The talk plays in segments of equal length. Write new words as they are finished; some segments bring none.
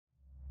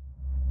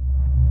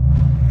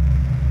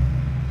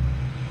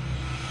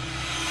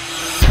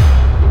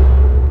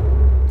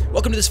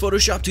Welcome to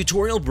this Photoshop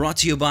tutorial brought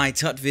to you by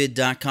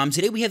tutvid.com.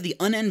 Today we have the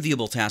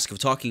unenviable task of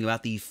talking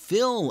about the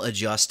fill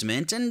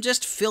adjustment and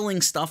just filling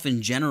stuff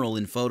in general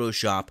in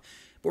Photoshop.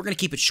 But we're going to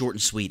keep it short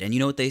and sweet. And you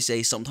know what they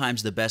say,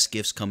 sometimes the best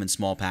gifts come in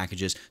small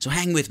packages. So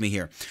hang with me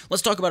here.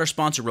 Let's talk about our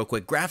sponsor real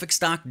quick,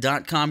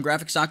 Graphicstock.com.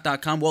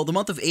 Graphicstock.com, well, the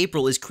month of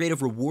April is Creative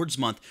Rewards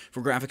Month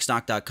for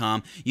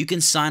Graphicstock.com. You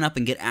can sign up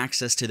and get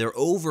access to their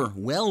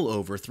well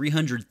over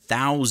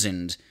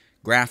 300,000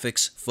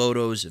 graphics,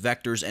 photos,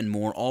 vectors, and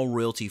more, all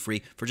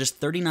royalty-free for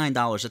just $39.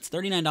 That's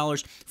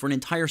 $39 for an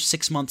entire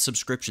 6-month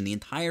subscription. The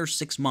entire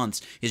 6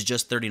 months is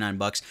just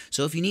 $39.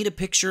 So if you need a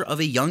picture of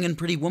a young and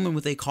pretty woman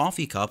with a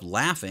coffee cup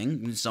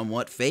laughing,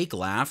 somewhat fake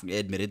laugh,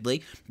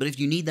 admittedly, but if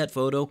you need that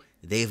photo,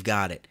 they've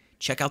got it.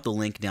 Check out the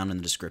link down in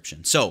the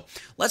description. So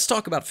let's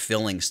talk about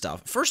filling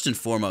stuff. First and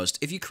foremost,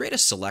 if you create a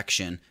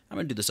selection, I'm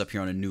going to do this up here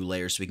on a new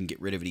layer so we can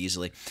get rid of it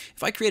easily.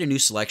 If I create a new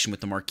selection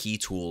with the marquee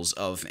tools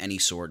of any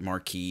sort,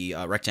 marquee,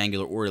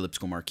 rectangular or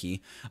elliptical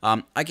marquee,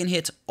 I can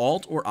hit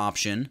Alt or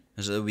Option,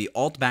 so it would be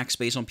Alt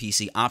Backspace on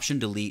PC, Option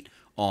Delete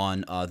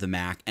on the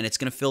Mac, and it's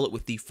going to fill it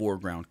with the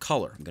foreground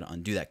color. I'm going to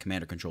undo that,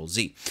 Command or Control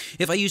Z.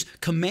 If I use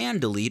Command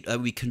Delete, that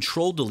would be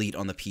Control Delete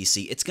on the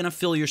PC. It's going to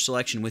fill your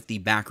selection with the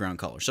background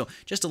color. So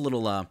just a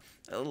little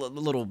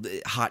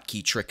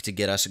hotkey trick to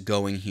get us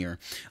going here.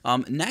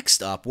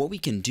 Next up, what we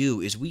can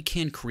do is we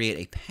can create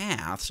a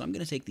path. So I'm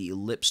going to take the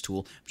ellipse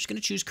tool. I'm just going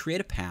to choose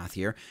Create a Path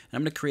here, and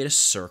I'm going to create a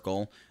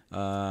circle.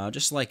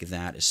 Just like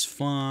that is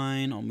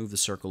fine. I'll move the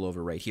circle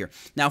over right here.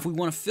 Now, if we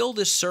want to fill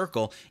this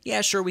circle,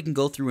 yeah, sure, we can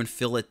go through and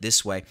fill it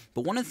this way.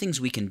 But one of the things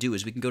we can do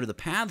is we can go to the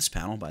Paths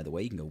panel. By the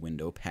way, you can go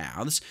Window,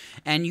 Paths,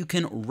 and you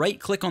can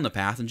right-click on the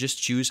path and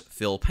just choose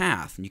Fill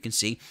Path. And you can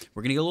see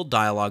we're going to get a little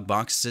dialog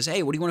box that says,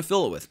 hey, what do you want to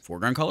fill it with?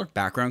 Foreground color,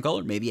 background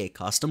color, maybe a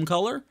custom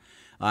color.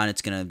 And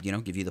it's going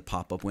to, give you the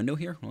pop-up window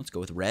here. Well, let's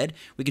go with red.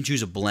 We can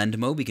choose a blend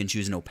mode. We can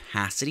choose an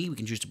opacity. We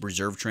can choose to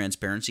preserve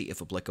transparency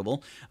if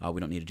applicable. We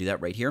don't need to do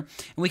that right here.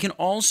 And we can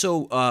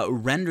also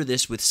render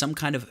this with some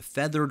kind of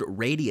feathered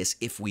radius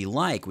if we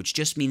like, which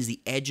just means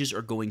the edges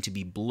are going to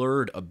be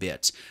blurred a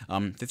bit.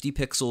 50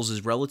 pixels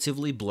is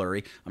relatively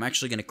blurry. I'm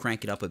actually going to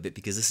crank it up a bit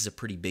because this is a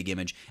pretty big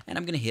image, and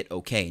I'm going to hit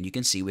OK. And you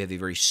can see we have a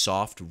very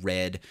soft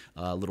red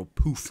little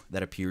poof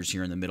that appears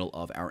here in the middle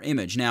of our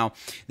image. Now,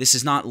 this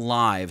is not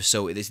live,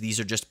 so these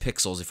are just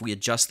pixels. If we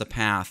adjust the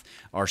path,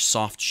 our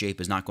soft shape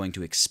is not going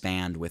to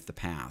expand with the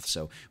path.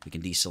 So we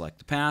can deselect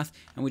the path,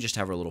 and we just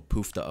have our little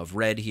poofta of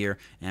red here,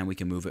 and we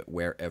can move it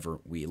wherever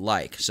we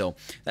like. So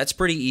that's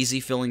pretty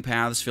easy, filling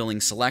paths, filling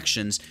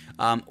selections.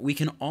 We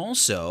can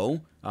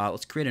also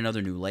let's create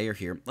another new layer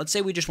here. Let's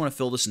say we just want to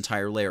fill this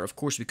entire layer. Of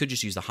course, we could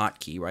just use the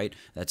hotkey, right?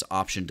 That's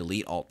Option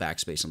Delete, Alt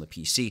Backspace on the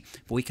PC.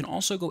 But we can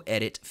also go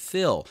Edit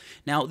Fill.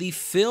 Now, the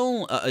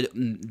fill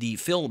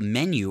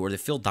menu, or the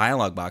fill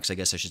dialog box, I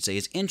guess I should say,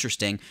 is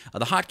interesting.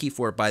 The hotkey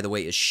for it, by the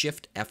way, is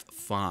Shift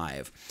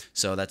F5.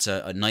 So that's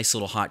a nice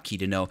little hotkey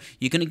to know.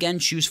 You can again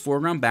choose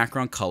foreground,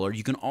 background, color.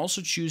 You can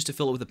also choose to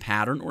fill it with a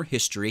pattern or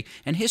history.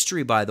 And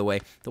history, by the way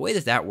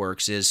that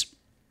works is,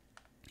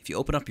 if you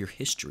open up your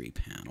history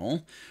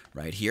panel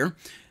right here,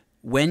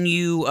 when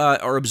you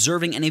are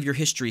observing any of your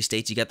history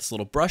states, you get this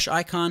little brush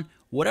icon.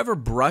 Whatever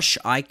brush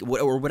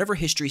or whatever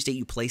history state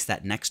you place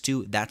that next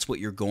to, that's what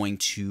you're going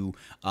to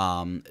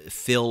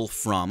fill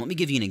from. Let me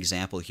give you an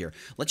example here.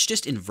 Let's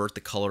just invert the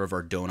color of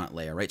our donut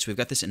layer, right? So we've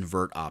got this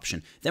invert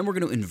option. Then we're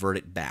going to invert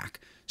it back.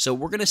 So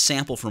we're going to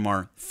sample from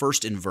our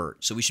first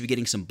invert. So we should be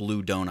getting some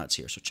blue donuts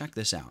here. So check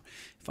this out.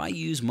 If I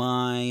use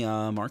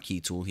my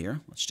marquee tool here,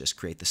 let's just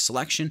create the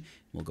selection.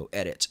 We'll go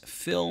Edit,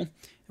 Fill, and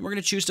we're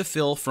going to choose to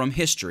fill from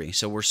history.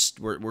 So we're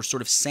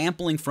sort of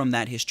sampling from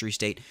that history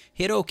state.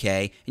 Hit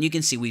OK, and you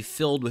can see we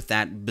filled with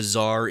that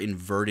bizarre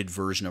inverted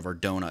version of our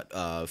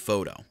donut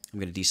photo. I'm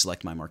going to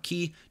deselect my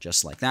marquee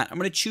just like that. I'm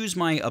going to choose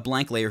my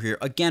blank layer here.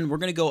 Again, we're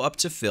going to go up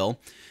to Fill.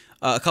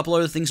 A couple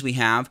other things we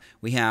have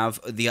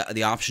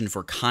the option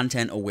for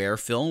content-aware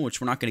fill, which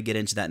we're not going to get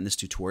into that in this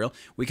tutorial.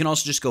 We can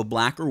also just go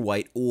black or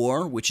white,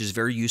 or, which is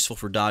very useful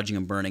for dodging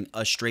and burning,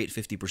 a straight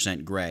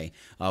 50% gray,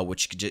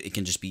 which it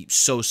can just be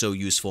so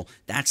useful.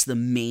 That's the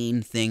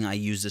main thing I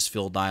use this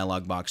fill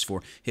dialog box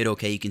for. Hit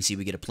OK, you can see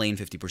we get a plain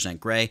 50%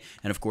 gray,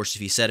 and of course,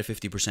 if you set a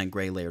 50%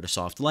 gray layer to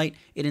soft light,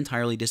 it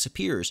entirely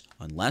disappears,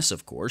 unless,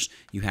 of course,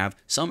 you have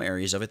some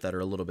areas of it that are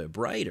a little bit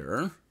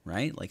brighter,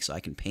 right? Like, so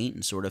I can paint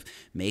and sort of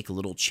make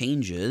little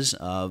changes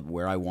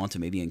where I want to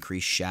maybe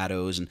increase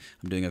shadows, and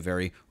I'm doing a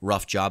very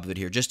rough job of it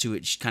here just to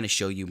kind of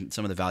show you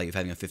some of the value of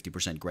having a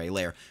 50% gray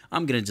layer.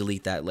 I'm going to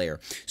delete that layer.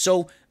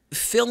 So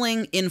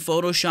filling in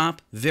Photoshop,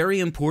 very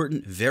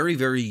important,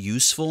 very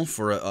useful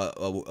for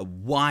a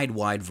wide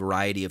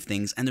variety of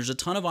things, and there's a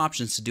ton of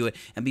options to do it.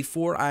 And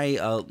before I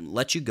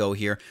let you go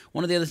here,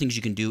 one of the other things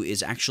you can do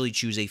is actually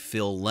choose a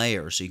fill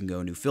layer. So you can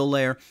go New Fill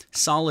Layer,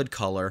 Solid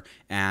Color,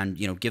 and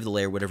give the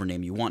layer whatever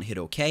name you want, hit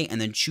OK, and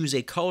then choose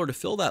a color to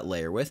fill that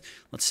layer with.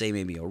 Let's say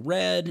maybe a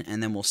red,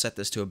 and then we'll set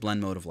this to a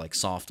blend mode of like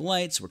soft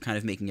light, so we're kind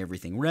of making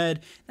everything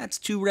red. That's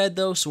too red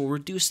though, so we'll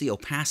reduce the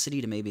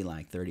opacity to maybe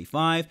like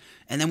 35,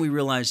 and then we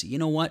realize, you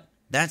know what?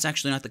 that's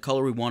actually not the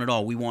color we want at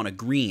all. We want a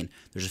green.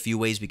 There's a few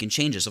ways we can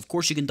change this. Of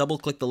course, you can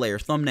double-click the layer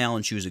thumbnail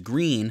and choose a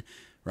green,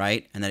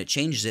 right? And then it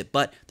changes it.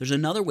 But there's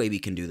another way we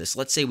can do this.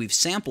 Let's say we've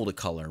sampled a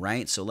color,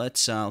 right? So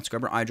let's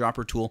grab our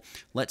eyedropper tool.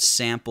 Let's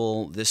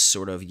sample this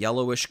sort of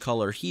yellowish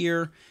color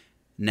here.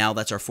 Now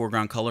that's our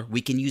foreground color. We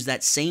can use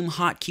that same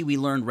hotkey we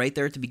learned right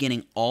there at the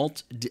beginning,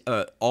 Alt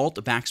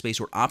backspace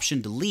or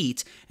Option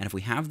Delete, and if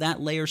we have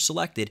that layer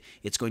selected,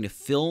 it's going to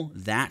fill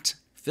that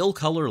fill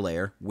color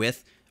layer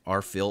with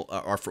our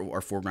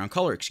foreground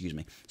color, excuse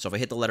me. So if I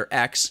hit the letter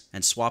X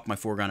and swap my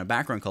foreground and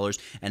background colors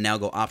and now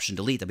go Option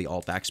Delete, that'd be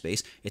Alt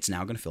backspace, it's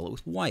now going to fill it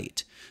with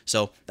white.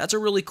 So that's a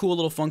really cool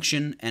little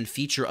function and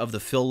feature of the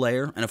fill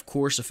layer. And of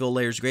course, the fill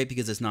layer is great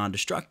because it's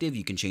non-destructive.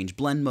 You can change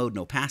blend mode and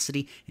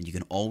opacity, and you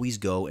can always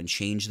go and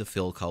change the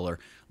fill color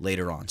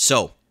later on.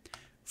 So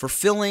for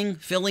filling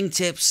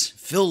tips,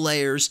 fill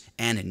layers,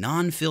 and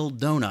non-filled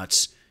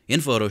donuts in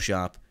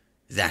Photoshop,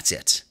 that's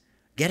it.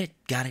 Get it?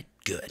 Got it?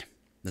 Good.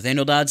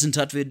 Nathaniel Dodson,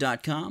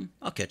 tutvid.com.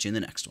 I'll catch you in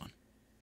the next one.